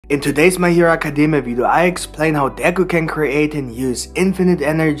In today's My Hero Academia video, I explain how Deku can create and use infinite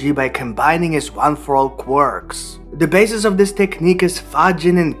energy by combining his One For All Quirks. The basis of this technique is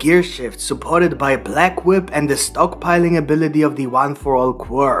Fajin and Gearshift, supported by Black Whip and the stockpiling ability of the One For All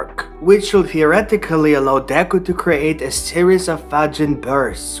Quirk, which should theoretically allow Deku to create a series of Fajin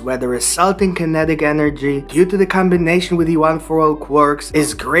bursts, where the resulting kinetic energy, due to the combination with the One For All Quirks,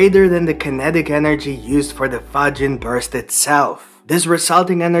 is greater than the kinetic energy used for the Fajin burst itself. This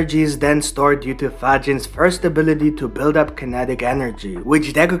resulting energy is then stored due to Fajin's first ability to build up kinetic energy,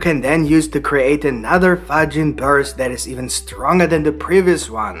 which Deku can then use to create another Fajin burst that is even stronger than the previous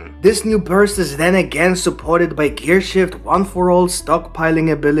one. This new burst is then again supported by Gearshift, One For All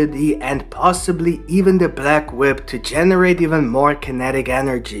stockpiling ability, and possibly even the Black Whip to generate even more kinetic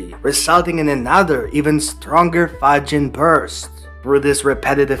energy, resulting in another even stronger Fajin burst. Through this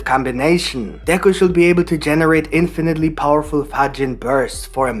repetitive combination, Deku should be able to generate infinitely powerful Fajin bursts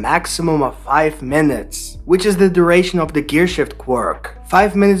for a maximum of 5 minutes, which is the duration of the Gearshift quirk.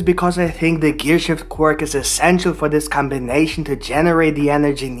 5 minutes because I think the Gearshift quirk is essential for this combination to generate the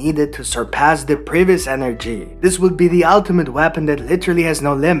energy needed to surpass the previous energy. This would be the ultimate weapon that literally has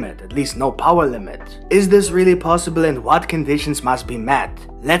no limit, at least no power limit. Is this really possible and what conditions must be met?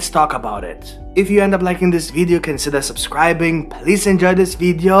 Let's talk about it. If you end up liking this video, consider subscribing. Please enjoy this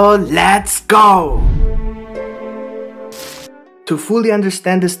video. Let's go! To fully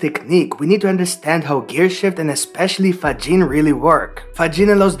understand this technique, we need to understand how Gearshift and especially Fajin really work.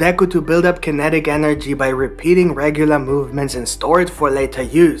 Fajin allows Deku to build up kinetic energy by repeating regular movements and store it for later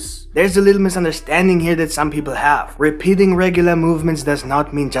use. There's a little misunderstanding here that some people have. Repeating regular movements does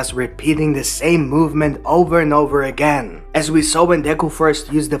not mean just repeating the same movement over and over again. As we saw when Deku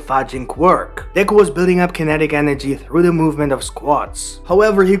first used the Fajin quirk, Deku was building up kinetic energy through the movement of squats.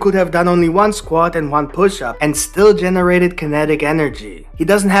 However, he could have done only one squat and one push-up and still generated kinetic energy. He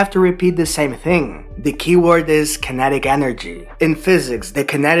doesn't have to repeat the same thing. The keyword is kinetic energy. In physics, the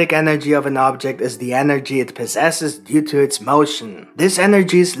kinetic energy of an object is the energy it possesses due to its motion. This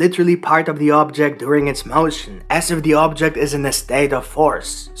energy is literally part of the object during its motion, as if the object is in a state of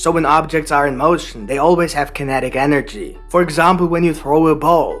force. So when objects are in motion, they always have kinetic energy. For example, when you throw a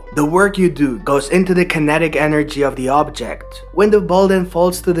ball, the work you do goes into the kinetic energy of the object. When the ball then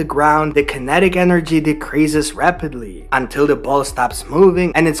falls to the ground, the kinetic energy decreases rapidly until the ball stops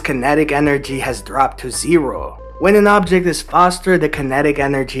moving and its kinetic energy has dropped to 0. When an object is faster, the kinetic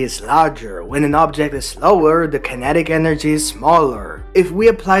energy is larger. When an object is slower, the kinetic energy is smaller. If we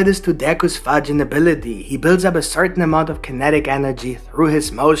apply this to Deku's Fajin ability, he builds up a certain amount of kinetic energy through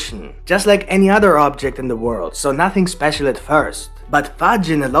his motion, just like any other object in the world, so nothing special at first. But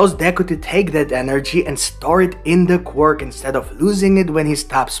Fajin allows Deku to take that energy and store it in the quirk instead of losing it when he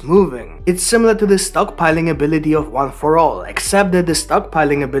stops moving. It's similar to the stockpiling ability of One For All, except that the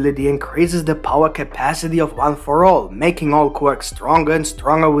stockpiling ability increases the power capacity of One For All, making all quirks stronger and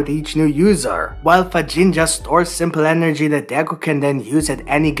stronger with each new user, while Fajin just stores simple energy that Deku can then use at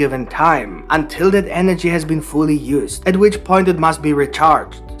any given time, until that energy has been fully used, at which point it must be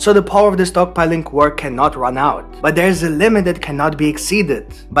recharged. So the power of the stockpiling quirk cannot run out, but there is a limit that cannot be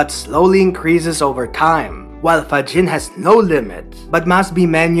exceeded, but slowly increases over time, while Fajin has no limit, but must be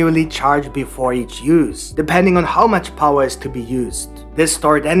manually charged before each use, depending on how much power is to be used. This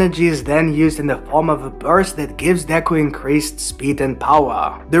stored energy is then used in the form of a burst that gives Deku increased speed and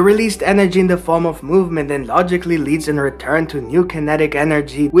power. The released energy in the form of movement then logically leads in return to new kinetic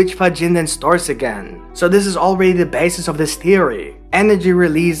energy, which Fajin then stores again. So this is already the basis of this theory. Energy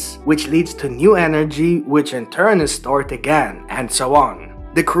release, which leads to new energy, which in turn is stored again, and so on.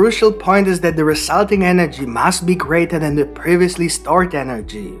 The crucial point is that the resulting energy must be greater than the previously stored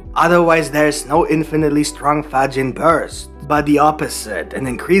energy. Otherwise, there is no infinitely strong Fajin burst, but the opposite, an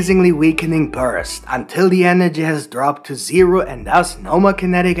increasingly weakening burst, until the energy has dropped to 0 and thus no more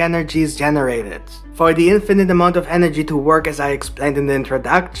kinetic energy is generated. For the infinite amount of energy to work as I explained in the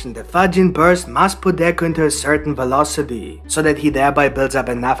introduction, the Fajin burst must put Deku into a certain velocity, so that he thereby builds up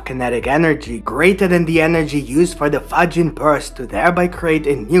enough kinetic energy greater than the energy used for the Fajin burst to thereby create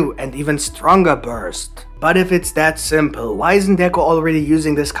a new and even stronger burst. But if it's that simple, why isn't Deku already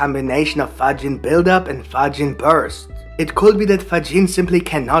using this combination of Fajin buildup and Fajin burst? It could be that Fajin simply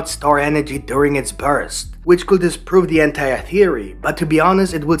cannot store energy during its burst, which could disprove the entire theory, but to be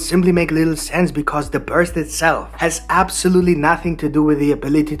honest, it would simply make little sense because the burst itself has absolutely nothing to do with the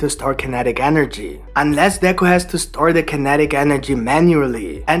ability to store kinetic energy, unless Deku has to store the kinetic energy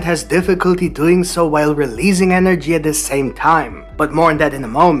manually and has difficulty doing so while releasing energy at the same time, but more on that in a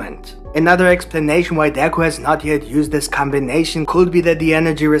moment. Another explanation why Deku has not yet used this combination could be that the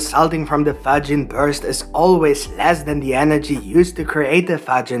energy resulting from the Fajin burst is always less than the energy used to create the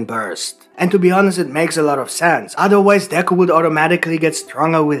Fajin burst. And to be honest, it makes a lot of sense, otherwise Deku would automatically get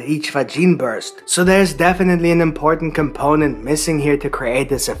stronger with each Fajin burst, so there's definitely an important component missing here to create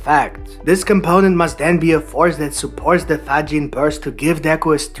this effect. This component must then be a force that supports the Fajin burst to give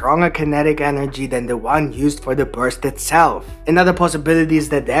Deku a stronger kinetic energy than the one used for the burst itself. Another possibility is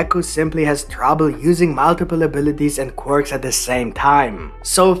that Deku simply has trouble using multiple abilities and quirks at the same time.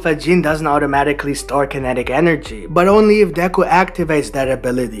 So Fajin doesn't automatically store kinetic energy, but only if Deku activates that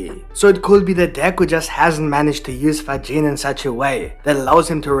ability. So it could be that Deku just hasn't managed to use Fajin in such a way that allows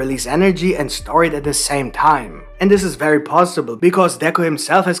him to release energy and store it at the same time. And this is very possible because Deku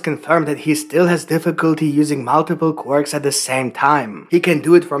himself has confirmed that he still has difficulty using multiple quirks at the same time. He can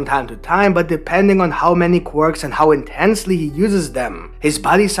do it from time to time, but depending on how many quirks and how intensely he uses them, his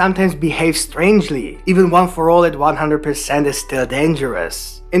body sometimes behaves strangely. Even One For All at 100% is still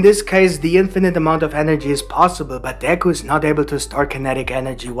dangerous. In this case, the infinite amount of energy is possible, but Deku is not able to store kinetic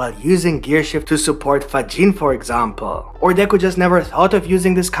energy while using Gearshift to support Fajin, for example. Or Deku just never thought of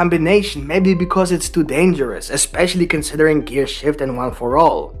using this combination, maybe because it's too dangerous, especially considering Gearshift and One For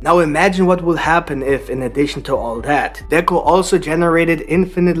All. Now imagine what will happen if, in addition to all that, Deku also generated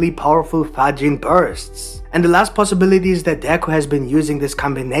infinitely powerful Fajin bursts. And the last possibility is that Deku has been using this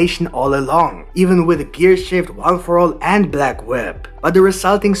combination all along, even with Gearshift, One For All and Black Whip. But the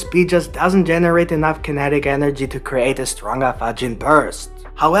resulting speed just doesn't generate enough kinetic energy to create a stronger Fajin burst.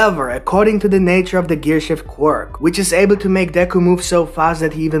 However, according to the nature of the Gearshift quirk, which is able to make Deku move so fast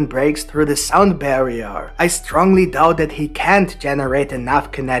that he even breaks through the sound barrier, I strongly doubt that he can't generate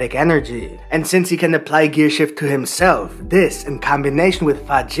enough kinetic energy. And since he can apply Gearshift to himself, this, in combination with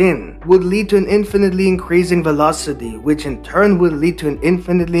Fajin, would lead to an infinitely increasing velocity, which in turn would lead to an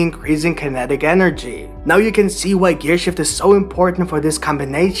infinitely increasing kinetic energy. Now you can see why Gearshift is so important for this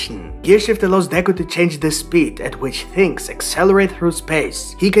combination. Gearshift allows Deku to change the speed at which things accelerate through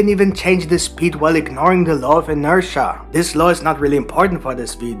space. He can even change the speed while ignoring the law of inertia. This law is not really important for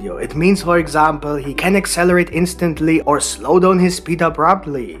this video. It means, for example, he can accelerate instantly or slow down his speed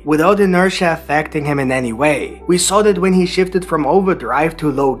abruptly, without inertia affecting him in any way. We saw that when he shifted from overdrive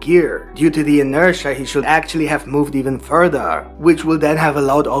to low gear. Due to the inertia, he should actually have moved even further, which will then have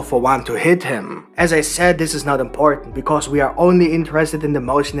allowed All For One to hit him. As I said, this is not important because we are only interested in the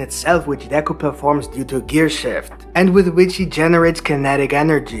motion itself which Deku performs due to Gearshift, and with which he generates kinetic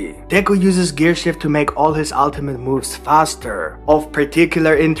energy. Deku uses Gearshift to make all his ultimate moves faster. Of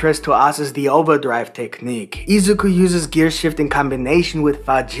particular interest to us is the overdrive technique. Izuku uses Gearshift in combination with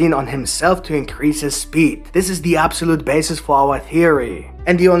Fajin on himself to increase his speed. This is the absolute basis for our theory.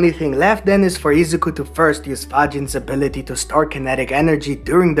 And the only thing left then is for Izuku to first use Fajin's ability to store kinetic energy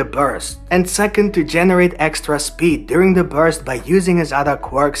during the burst, and second to generate extra speed during the burst by using his other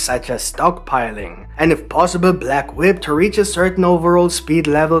quirks such as stockpiling, and if possible Black Whip to reach a certain overall speed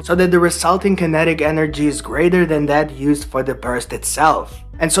level so that the resulting kinetic energy is greater than that used for the burst itself.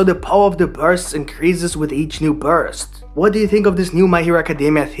 And so the power of the bursts increases with each new burst. What do you think of this new My Hero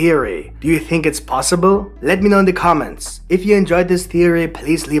Academia theory? Do you think it's possible? Let me know in the comments. If you enjoyed this theory,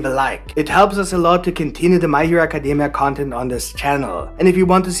 please leave a like. It helps us a lot to continue the My Hero Academia content on this channel. And if you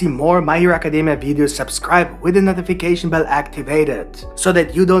want to see more My Hero Academia videos, subscribe with the notification bell activated, so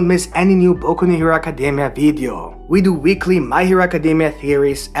that you don't miss any new Boku no Hero Academia video. We do weekly My Hero Academia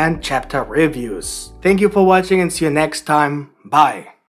theories and chapter reviews. Thank you for watching and see you next time. Bye.